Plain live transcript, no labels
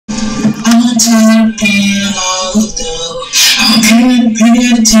time being locked up. I'm in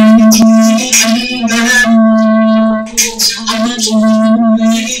penitentiary. Ain't got no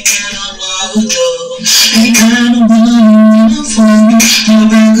opportunity, and I'm locked up. Ain't got no one for me. I'm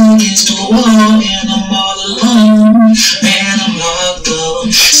back against the wall, and I'm all alone. Man, I'm locked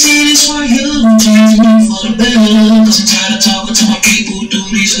up. See, this why you change me for the better, 'cause I'm tired of talking to my people through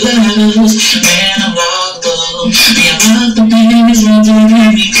these letters. Man, I'm locked up. Yeah, I'm locked up in this room,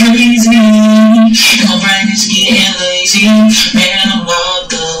 driving me crazy. And my brain is getting lazy. Man, I'm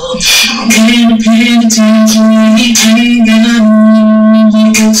locked up. I'm in the penitentiary. Ain't got no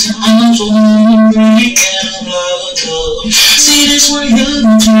books and arms on me. And I'm locked up. See, this why you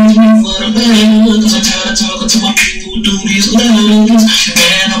change me for the better, 'cause I'm tired of talking to my people through these letters.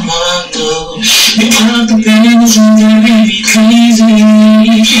 Man, I'm locked up. Yeah, I'm locked up in this room, driving me crazy.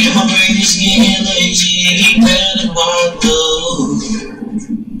 And my brain is getting lazy. Man, I'm locked up.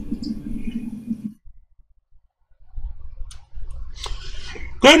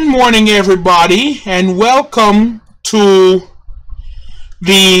 Good morning, everybody, and welcome to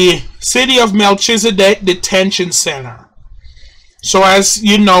the City of Melchizedek Detention Center. So as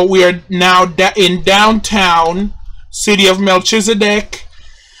you know, we are now in downtown City of Melchizedek.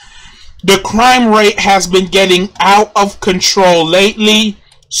 The crime rate has been getting out of control lately,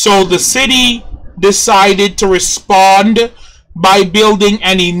 so the city decided to respond by building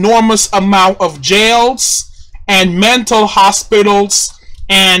an enormous amount of jails and mental hospitals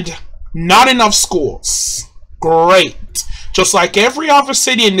and not enough schools. Great. Just like every other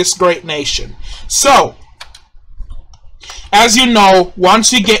city in this great nation. So, as you know,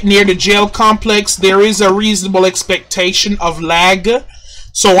 once you get near the jail complex, there is a reasonable expectation of lag.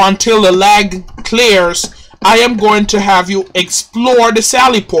 So until the lag clears, I am going to have you explore the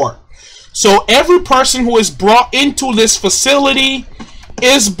Sally Port. So every person who is brought into this facility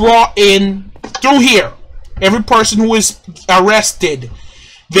is brought in through here. Every person who is arrested,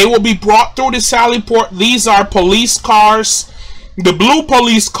 they will be brought through the Sally Port. These are police cars. The blue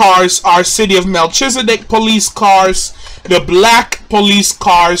police cars are City of Melchizedek police cars. The black police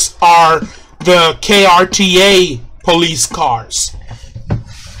cars are the KRTA police cars.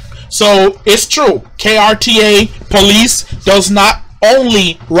 So it's true, KRTA police does not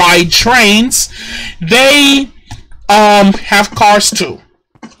only ride trains, they have cars too.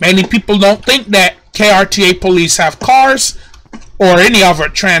 Many people don't think that KRTA police have cars, or any other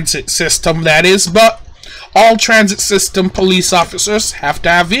transit system, that is, but all transit system police officers have to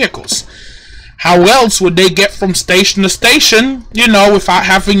have vehicles. How else would they get from station to station, you know, without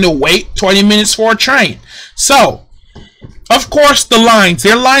having to wait 20 minutes for a train? So, of course, the lines.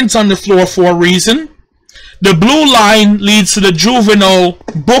 There are lines on the floor for a reason. The blue line leads to the juvenile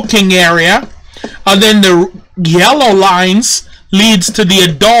booking area, and then the yellow lines leads to the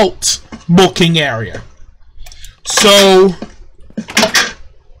adult booking area. So,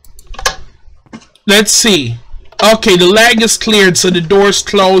 let's see. Okay, the lag is cleared, so the door's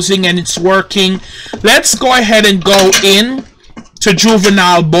closing and it's working. Let's go ahead and go in to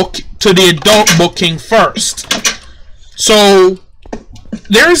the adult booking first. So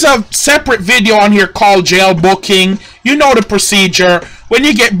there's a separate video on here called jail booking. You know the procedure. When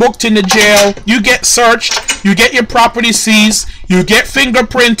you get booked in the jail, you get searched, you get your property seized, you get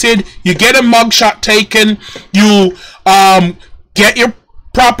fingerprinted, you get a mugshot taken, you get your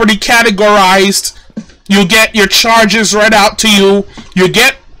property categorized, you get your charges read out to you, you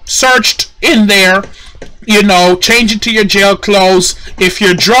get searched in there, you know, change it to your jail clothes. If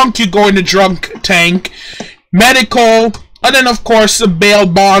you're drunk, you go in the drunk tank. Medical, and then of course the bail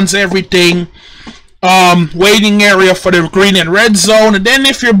bonds, everything. Waiting area for the green and red zone. And then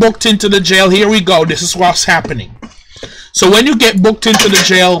if you're booked into the jail, here we go. This is what's happening. So when you get booked into the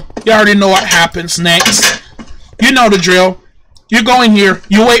jail, you already know what happens next. You know the drill. You go in here,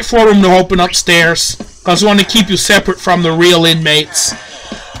 you wait for them to open upstairs, because we want to keep you separate from the real inmates.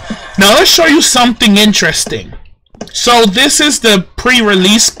 Now let's show you something interesting. So this is the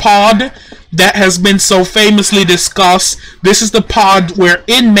pre-release pod that has been so famously discussed. This is the pod where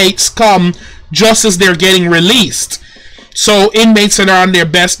inmates come just as they're getting released. So inmates that are on their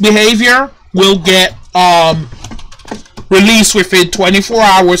best behavior will get released within 24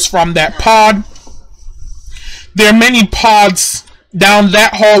 hours from that pod. There are many pods down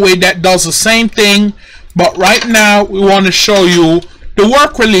that hallway that does the same thing, but right now we want to show you the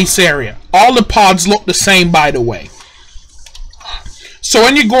work release area. All the pods look the same, by the way. So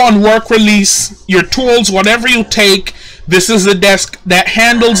when you go on work release, your tools, whatever you take, this is the desk that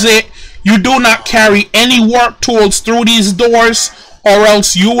handles it. You do not carry any work tools through these doors, or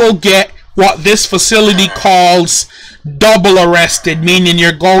else you will get what this facility calls double arrested, meaning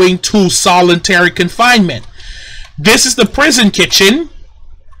you're going to solitary confinement. This is the prison kitchen.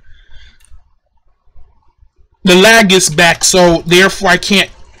 The lag is back, so therefore I can't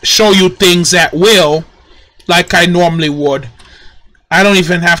show you things at will like I normally would. I don't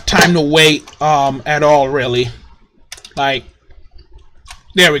even have time to wait at all, really. Like,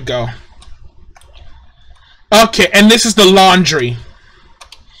 there we go. Okay, and this is the laundry.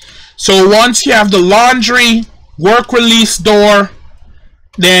 So once you have the laundry, work release door,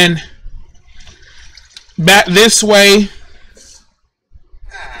 then back this way,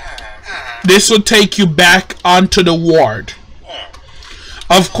 this will take you back onto the ward.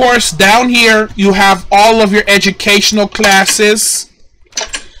 Of course, down here you have all of your educational classes.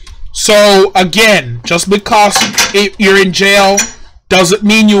 So again, just because you're in jail doesn't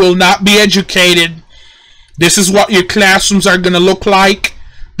mean you will not be educated. This is what your classrooms are going to look like.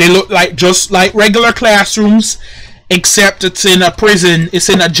 They look like just like regular classrooms, except it's in a prison, it's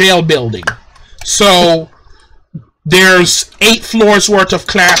in a jail building. So there's 8 floors worth of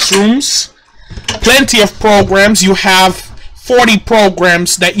classrooms, plenty of programs. You have 40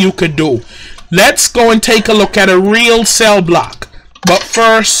 programs that you could do. Let's go and take a look at a real cell block. But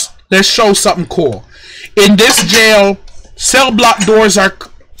first, let's show something cool. In this jail, cell block doors are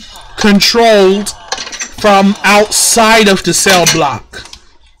controlled from outside of the cell block,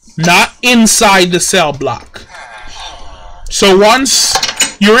 not inside the cell block. So once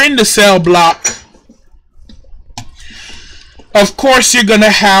you're in the cell block, of course you're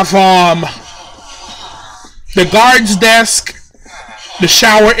gonna have the guard's desk, the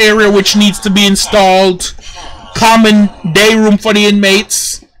shower area which needs to be installed, common day room for the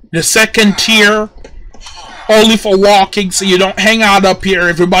inmates, the second tier only for walking, so you don't hang out up here.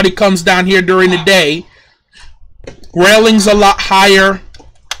 Everybody comes down here during the day. Railings a lot higher.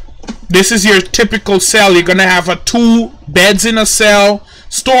 This is your typical cell. You're gonna have 2 beds in a cell,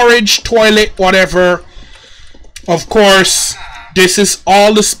 storage, toilet, whatever. Of course, this is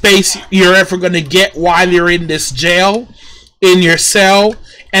all the space you're ever gonna get while you're in this jail, in your cell,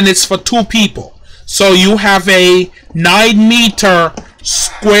 and it's for 2 people. So you have a 9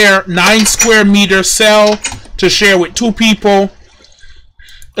 square meter cell to share with 2 people.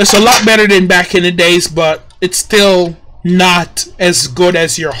 It's a lot better than back in the days, but it's still not as good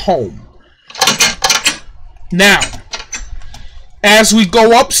as your home. Now, as we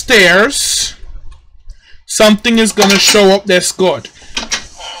go upstairs, something is going to show up that's good.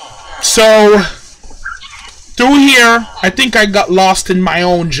 So, through here, I think I got lost in my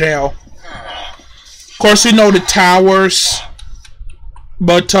own jail. Of course, we know the towers.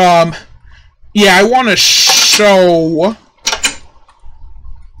 But, yeah, I want to show...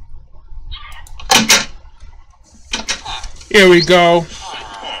 Here we go.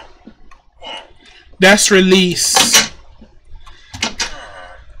 That's release.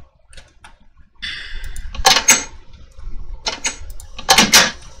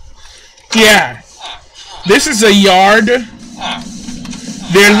 Yeah. This is a yard.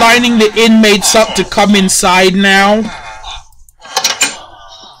 They're lining the inmates up to come inside now.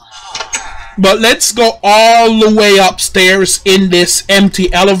 But let's go all the way upstairs in this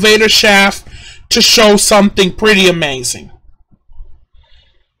empty elevator shaft to show something pretty amazing.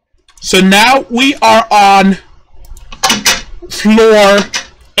 So now we are on floor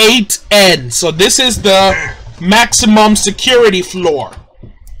 8N. So this is the maximum security floor.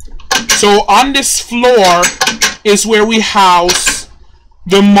 So on this floor is where we house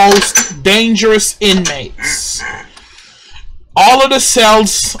the most dangerous inmates. All of the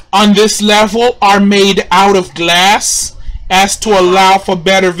cells on this level are made out of glass as to allow for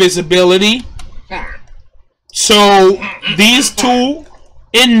better visibility. So these 2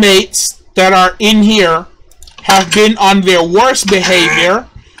 inmates that are in here have been on their worst behavior.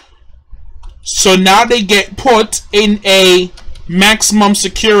 So now they get put in a maximum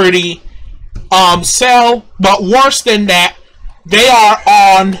security cell, but worse than that,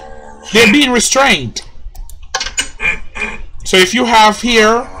 they're being restrained. So if you have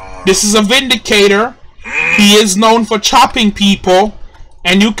here, this is a vindicator. He is known for chopping people,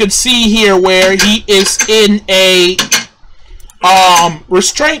 and you can see here where he is in a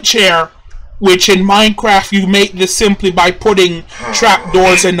restraint chair, which in Minecraft you make this simply by putting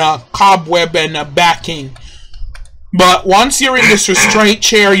trapdoors and a cobweb and a backing. But once you're in this restraint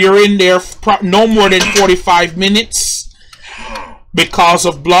chair, you're in there for no more than 45 minutes because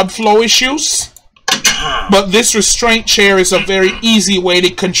of blood flow issues. But this restraint chair is a very easy way to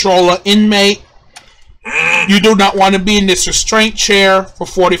control an inmate. You do not want to be in this restraint chair for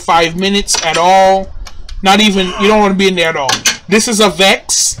 45 minutes at all. You don't want to be in there at all. This is a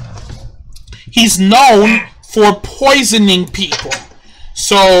Vex. He's known for poisoning people.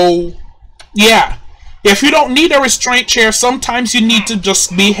 So, yeah. If you don't need a restraint chair, sometimes you need to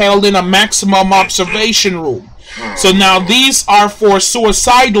just be held in a maximum observation room. So now these are for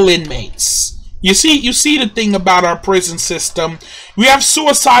suicidal inmates. You see the thing about our prison system. We have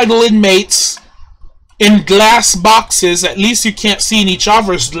suicidal inmates in glass boxes. At least you can't see in each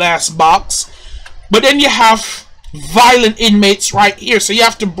other's glass box. But then you have violent inmates right here. So you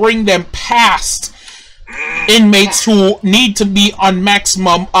have to bring them past inmates who need to be on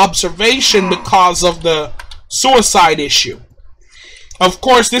maximum observation because of the suicide issue. Of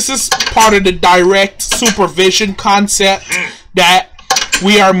course, this is part of the direct supervision concept that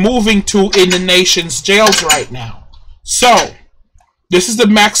we are moving to in the nation's jails right now. So, this is the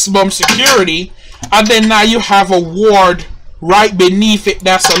maximum security, and then now you have a ward right beneath it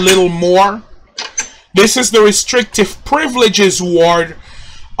that's a little more. This is the restrictive privileges ward.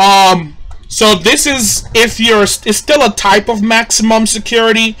 So this is, if you're, it's still a type of maximum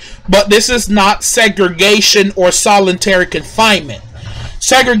security, but this is not segregation or solitary confinement.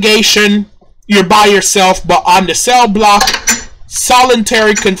 Segregation, you're by yourself, but on the cell block.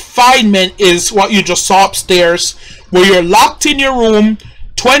 Solitary confinement is what you just saw upstairs, where you're locked in your room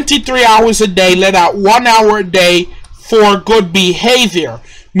 23 hours a day, let out 1 hour a day for good behavior.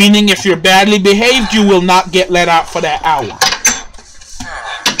 Meaning if you're badly behaved, you will not get let out for that hour.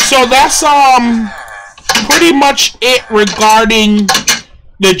 So that's pretty much it regarding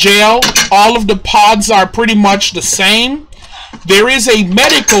the jail. All of the pods are pretty much the same. There is a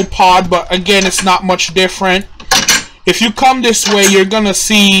medical pod, but again, it's not much different. If you come this way, you're gonna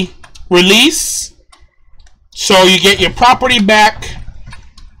see release. So you get your property back.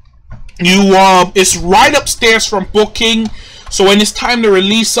 It's right upstairs from booking. So when it's time to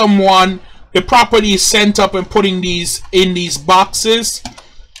release someone, the property is sent up and putting these in these boxes.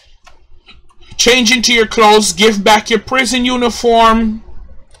 Change into your clothes, give back your prison uniform.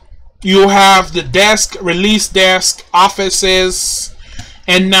 You have the desk, release desk, offices.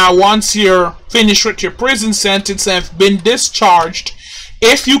 And now once you're finished with your prison sentence and have been discharged,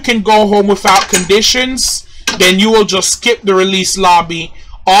 if you can go home without conditions, then you will just skip the release lobby.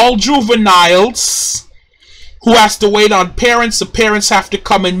 All juveniles who has to wait on parents, the parents have to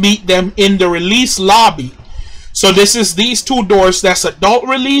come and meet them in the release lobby. So this is these two doors. That's adult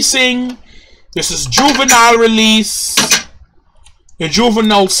releasing. This is juvenile release. The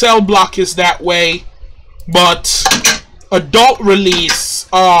juvenile cell block is that way, but adult release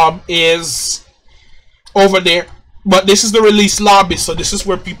is over there. But this is the release lobby, so this is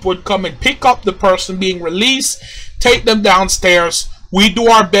where people would come and pick up the person being released, take them downstairs. We do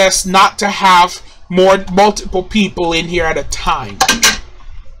our best not to have multiple people in here at a time.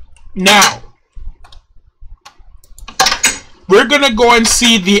 Now, we're gonna go and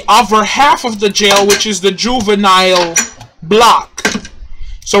see the other half of the jail, which is the juvenile block.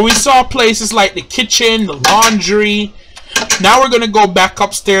 So we saw places like the kitchen, the laundry. Now we're gonna go back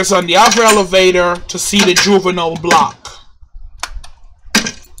upstairs on the other elevator to see the juvenile block.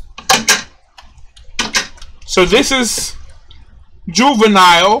 So this is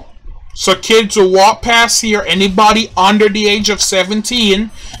juvenile. So kids will walk past here. Anybody under the age of 17.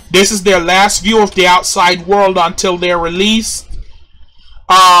 This is their last view of the outside world until they're released.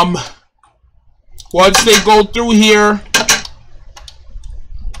 Once they go through here,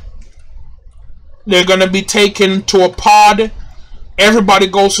 they're going to be taken to a pod. Everybody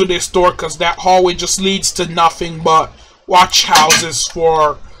goes through this door because that hallway just leads to nothing but watch houses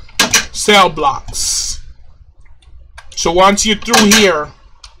for cell blocks. So once you're through here,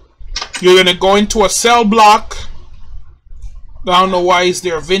 you're going to go into a cell block. I don't know why is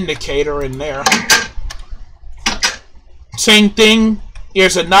there a vindicator in there. Same thing.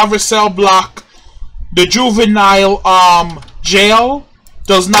 Here's another cell block. The juvenile jail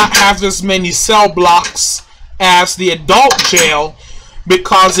does not have as many cell blocks as the adult jail,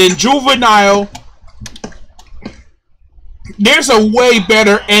 because in juvenile there's a way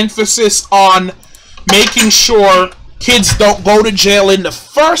better emphasis on making sure kids don't go to jail in the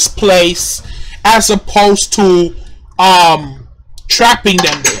first place, as opposed to trapping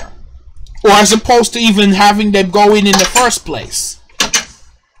them there, or as opposed to even having them go in the first place.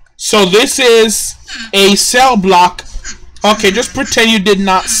 So this is a cell block. Okay, just pretend you did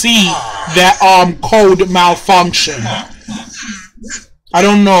not see that code malfunction. I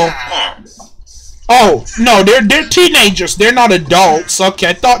don't know. Oh, no, they're teenagers. They're not adults. Okay,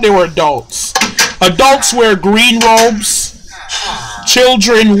 I thought they were adults. Adults wear green robes.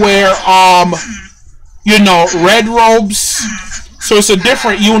 Children wear, you know, red robes. So it's a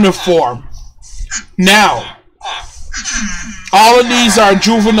different uniform. Now, all of these are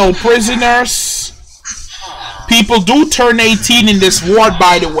juvenile prisoners. People do turn 18 in this ward,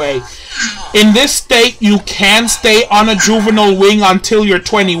 by the way. In this state, you can stay on a juvenile wing until you're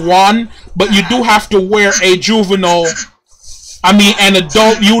 21, but you do have to wear an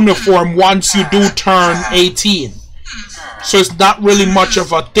adult uniform once you do turn 18. So it's not really much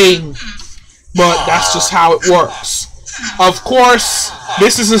of a thing, but that's just how it works. Of course,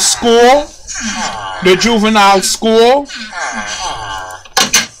 this is a school, the juvenile school.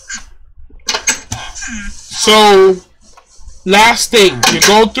 So, last thing, you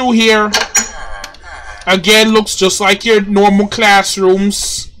go through here. Again, looks just like your normal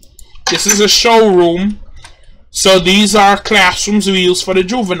classrooms. This is a showroom. So these are classrooms we use for the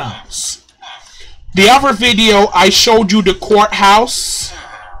juveniles. The other video, I showed you the courthouse.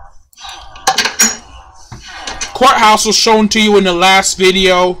 Courthouse was shown to you in the last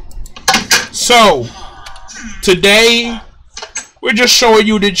video. So, today, we're just showing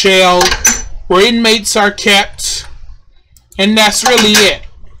you the jail where inmates are kept. And that's really it.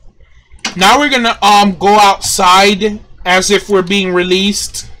 Now we're gonna go outside as if we're being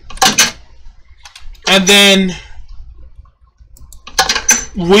released. And then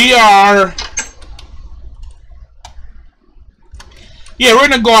we're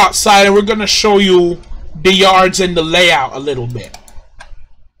gonna go outside and we're gonna show you the yards and the layout a little bit.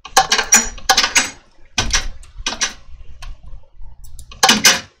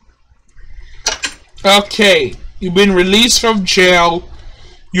 Okay, you've been released from jail.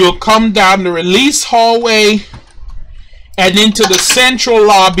 You'll come down the release hallway and into the central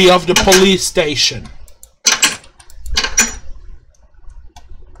lobby of the police station.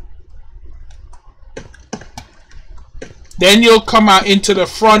 Then you'll come out into the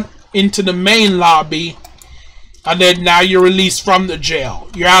front, into the main lobby, and then now you're released from the jail.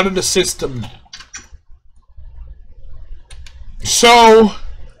 You're out of the system now. So,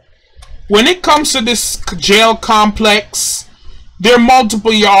 when it comes to this jail complex, there are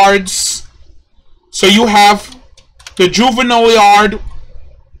multiple yards. So you have the juvenile yard,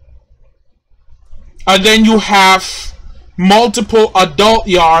 and then you have multiple adult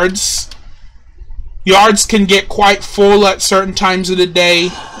yards. Yards can get quite full at certain times of the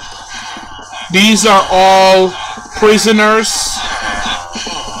day. These are all prisoners.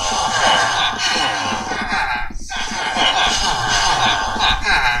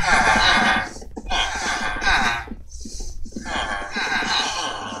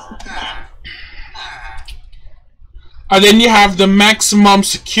 And then you have the maximum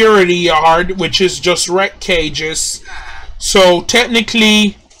security yard, which is just rec cages. So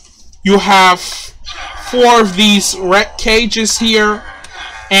technically, you have 4 of these rec cages here,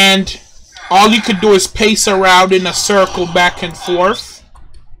 and all you could do is pace around in a circle back and forth.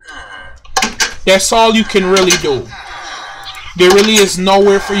 That's all you can really do. There really is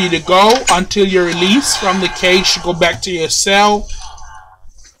nowhere for you to go until you're released from the cage to go back to your cell.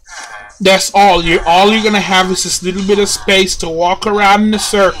 That's all. All you're gonna have is this little bit of space to walk around in a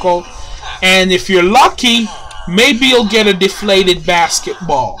circle, and if you're lucky, maybe you'll get a deflated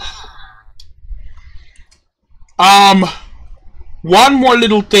basketball. One more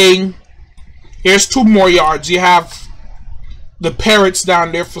little thing. Here's 2 more yards. You have the parrots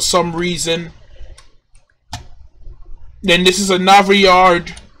down there for some reason. Then this is another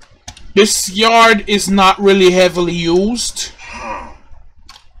yard. This yard is not really heavily used.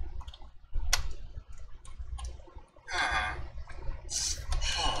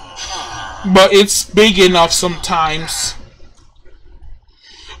 But it's big enough sometimes.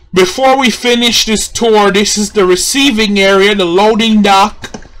 Before we finish this tour, this is the receiving area, the loading dock.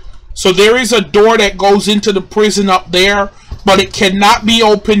 So there is a door that goes into the prison up there, but it cannot be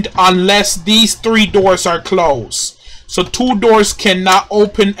opened unless these 3 doors are closed. So 2 doors cannot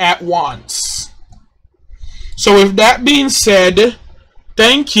open at once. So with that being said,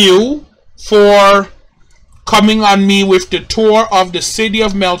 thank you for coming on me with the tour of the City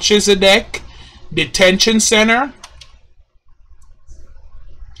of Melchizedek Detention Center.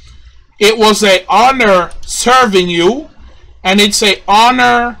 It was an honor serving you, and it's an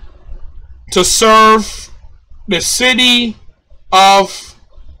honor to serve the City of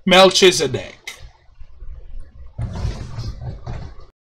Melchizedek.